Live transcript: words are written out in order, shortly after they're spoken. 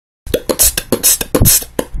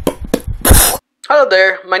Hello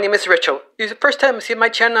there, my name is Rachel. If it's the first time you see my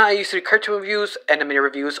channel, I usually cartoon reviews, anime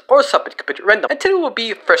reviews, or something completely random. And today will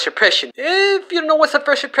be first impression. If you don't know what a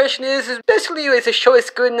first impression is basically if a show is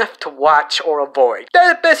good enough to watch or avoid.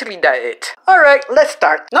 That's basically it. Alright, let's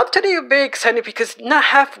start. Now today I'm very excited because not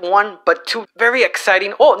half one, but two very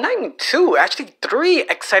exciting, not even two, actually three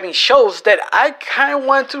exciting shows that I kind of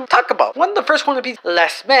want to talk about. The first one would be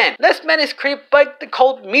Lastman. Lastman is created by the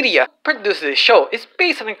Cold Media, produces this show. It's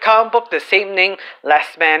based on a comic book, the same name,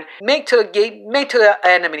 Lastman, made to the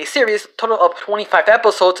animated series, total of 25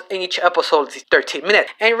 episodes, and each episode is 13 minutes.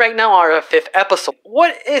 And right now our 5th episode.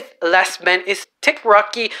 What is Lastman is take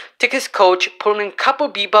Rocky, take his coach, put in Capo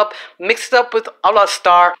Bebop, mixed up with a la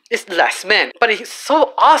Star, it's Lastman. But it's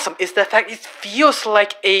so awesome is the fact it feels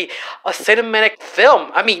like a cinematic film.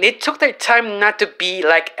 I mean, it took their time not to be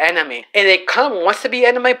like anime. And it kind of wants to be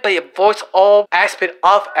anime, but it avoids all aspect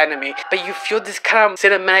of anime. But you feel this kind of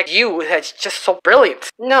cinematic view that's just so brilliant.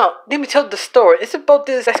 Now, let me tell the story. It's about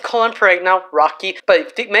this, let's call him for right now, Rocky.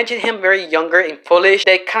 But they mention him very younger and foolish,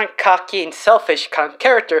 they kind of cocky and selfish kind of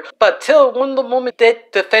character. But till one of the moment they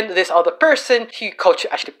defend this other person, he coach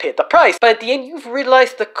actually paid the price. But at the end, you've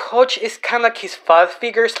realized the coach is kind of like his father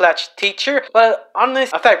figure slash teacher. But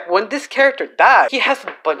honest, in fact, when this character died, he has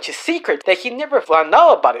a bunch of secrets that he never found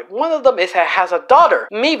out about it. One of them is that he has a daughter.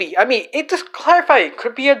 Maybe, I mean, it just clarified it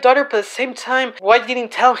could be a daughter, but at the same time, why didn't he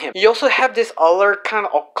tell him? You also have this other kind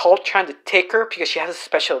of occult trying to take her because she has a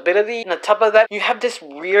special ability. And on top of that, you have this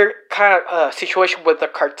weird kind of situation with the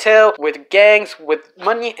cartel, with gangs, with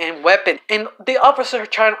money and weapon. And the officers are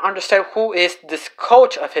trying to understand who is this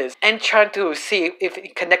coach of his and trying to see if he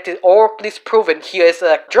connected or at least proven he is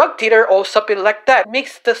a drug dealer or something like that.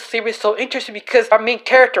 Makes the series so interesting because our main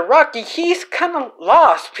character Rocky, he's kind of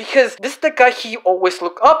lost because this is the guy he always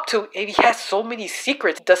looked up to and he has so many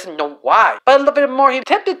secrets, he doesn't know why. But a little bit more he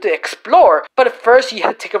attempted to explore, but at first he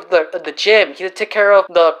had to take care of the gym, he had to take care of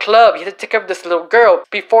the club, he had to take care of this little girl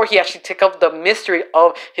before he actually take up the mystery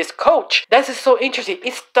of his coach. That is so interesting.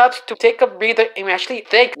 It stops to take a breather and actually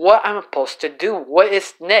think what I'm supposed to do, what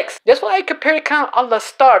is next. That's why I compare it kind of a la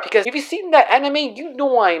Star, because if you've seen that anime, you know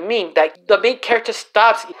what I mean, that the main character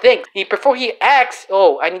stops, he thinks, before he acts,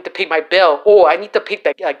 oh, I need to pay my bill, oh, I need to pay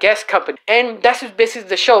the gas company. And that's just basically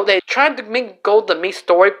the show. They're trying to make go the main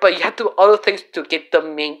story, but you have to do other things to get the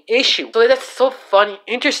main issue. So that's so funny,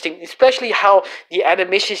 interesting, especially how the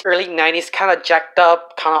animation early 90s kind of jacked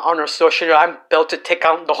up, kind of on a social, I'm built to take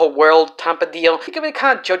on the whole world type of deal. Think of it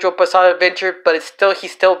kind of JoJo Bizarre Adventure, but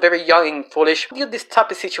he's still very young and foolish. This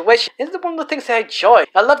type of situation is one of the things that I enjoy.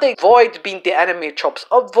 I love they avoid being the anime tropes,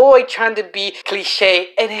 avoid trying to be cliche,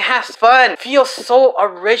 and it has fun. Feels so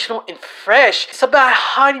original and fresh. Something I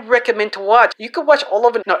highly recommend to watch. You can watch all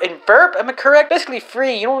of it in Verb, am I correct? Basically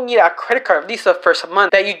free. You don't need a credit card, at least the first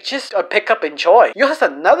month, that you just pick up and enjoy. You have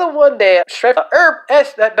another one that Straight Herb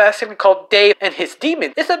is that basically called Dave and His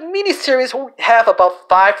Demon. It's a mini series who have about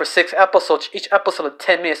 5 or 6 episodes, each episode is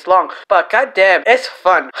 10 minutes long, but goddamn, it's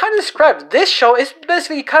fun. How to describe this show is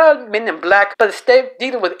basically kind of Men in Black, but instead of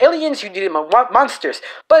dealing with aliens, you dealing with monsters.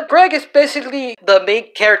 But Greg is basically the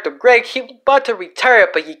main character. Greg, he about to retire,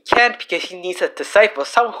 but he can't because he needs a disciple,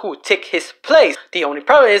 someone who will take his place. The only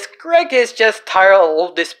problem is Greg is just tired of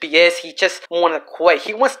all this BS. He just want to quit.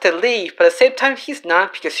 He wants to leave, but at the same time, he's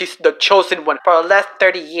not because he's the chosen one for the last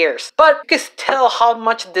 30 years. But you can tell how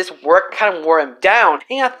much this work kind of wore him down,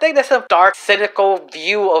 and I think that's a dark, cynical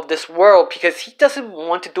view of this world because he doesn't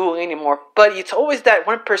want to do it anymore. But it's always that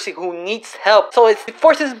one person who needs help, so he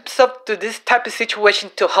forces himself to this type of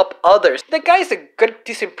situation to help others. The guy is a good,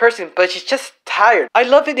 decent person, but he's just tired. I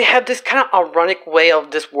love that they have this kind of ironic way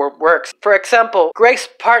of this world works. For example, Greg's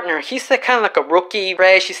partner, he's kind of like a rookie,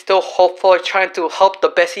 fresh, he's still hopeful, trying to help the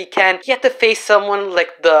best he can. He had to face someone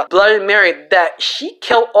like the Bloody Mary that she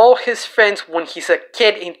killed all his friends when he's a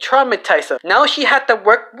kid and traumatized him. Now she had to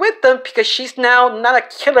work with them because she's now not a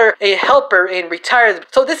killer, a helper and retired.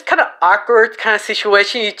 So this kind of awkward kind of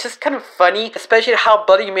situation is just kind of funny, especially how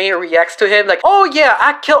Bloody Mary reacts to him like, oh yeah,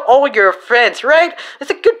 I killed all your friends, right?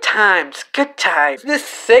 It's a good times, good times. This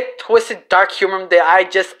sick, twisted, dark humor that I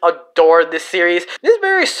just adore this series. This is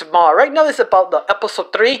very small. Right now it's about the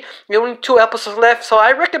episode 3. We only 2 episodes left, so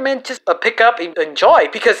I recommend just pick up and enjoy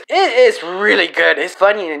because it is really good. It's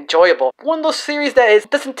funny and enjoyable. One of those series that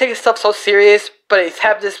doesn't take itself so serious, but it's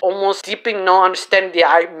have this almost deeping no understanding that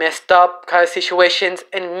I messed up kind of situations,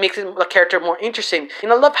 and it makes the character more interesting.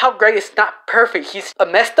 And I love how Greg is not perfect. He's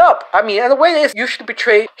messed up. I mean, and the way it is usually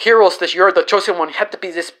portray heroes that you're the chosen one, you have to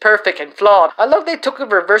be this perfect and flawed. I love they took a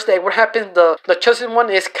reverse that what happens, the chosen one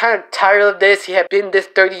is kind of tired of this. He had been this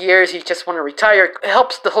 30 years, he just want to retire. It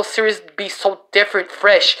helps the whole series be so different,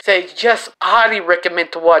 fresh. So I just highly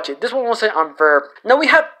recommend to watch it. This one was on Verb. Now we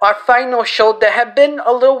have our final show that have been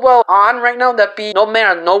a little well on right now, that be Nomad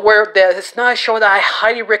Out of Nowhere. That is not a show that I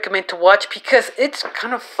highly recommend to watch because it's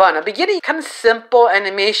kind of fun. At the beginning, kind of simple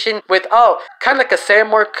animation with kind of like a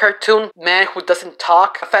Sailor cartoon man who doesn't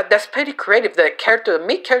talk. In fact, that's pretty creative. The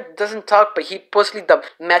main character doesn't talk, but he supposedly the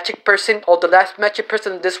magic person or the last magic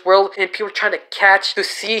person in this world, and people trying to catch to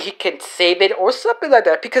see he can save it or something like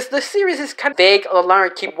that. Because the series is kind of vague on the line.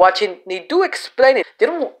 Keep watching. They do explain it. They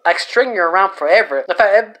don't like string you around forever. In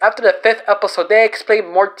fact, after the 5th episode, they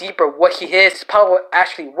explain more deeper what he is, his power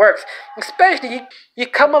actually works. Especially, you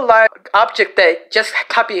come alive object that just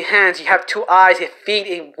copy your hands. You have 2 eyes, your feet,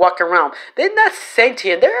 and walk around. They're not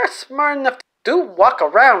sentient. They're smart enough to do walk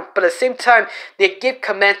around, but at the same time, they give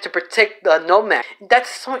commands to protect the Nomad.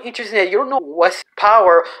 That's so interesting that you don't know what's his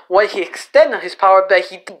power, what he extended his power, but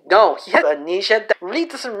he know he has amnesia that really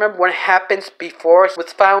doesn't remember what happens before he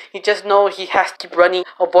was found. He just knows he has to keep running,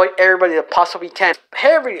 avoid everybody that possibly can.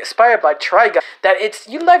 Heavily inspired by Trigun. That it's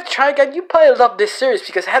you like Trigun, you probably love this series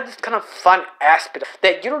because it has this kind of fun aspect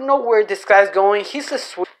that you don't know where this guy's going. He's a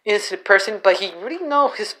sweet, innocent person, but he really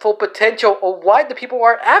knows his full potential or why the people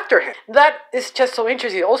are after him. That is just so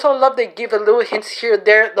interesting. Also, I love they give a little hints here and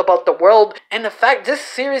there about the world, and the fact this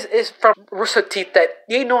series is from Rooster Teeth, that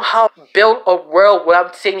they know how to build a world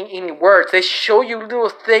without saying any words. They show you little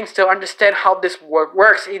things to understand how this world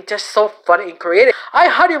works. It's just so fun and creative. I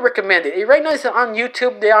highly recommend it. Right now it's on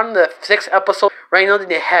YouTube. They're on the 6th episode. Right now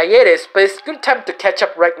they hiatus, but it's a good time to catch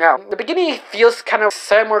up right now. The beginning feels kind of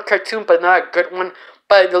similar cartoon, but not a good one.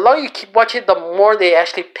 But the longer you keep watching, the more they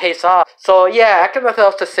actually pays off. So yeah, I got nothing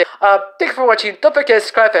else to say. Thanks for watching. Don't forget to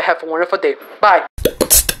subscribe and have a wonderful day. Bye.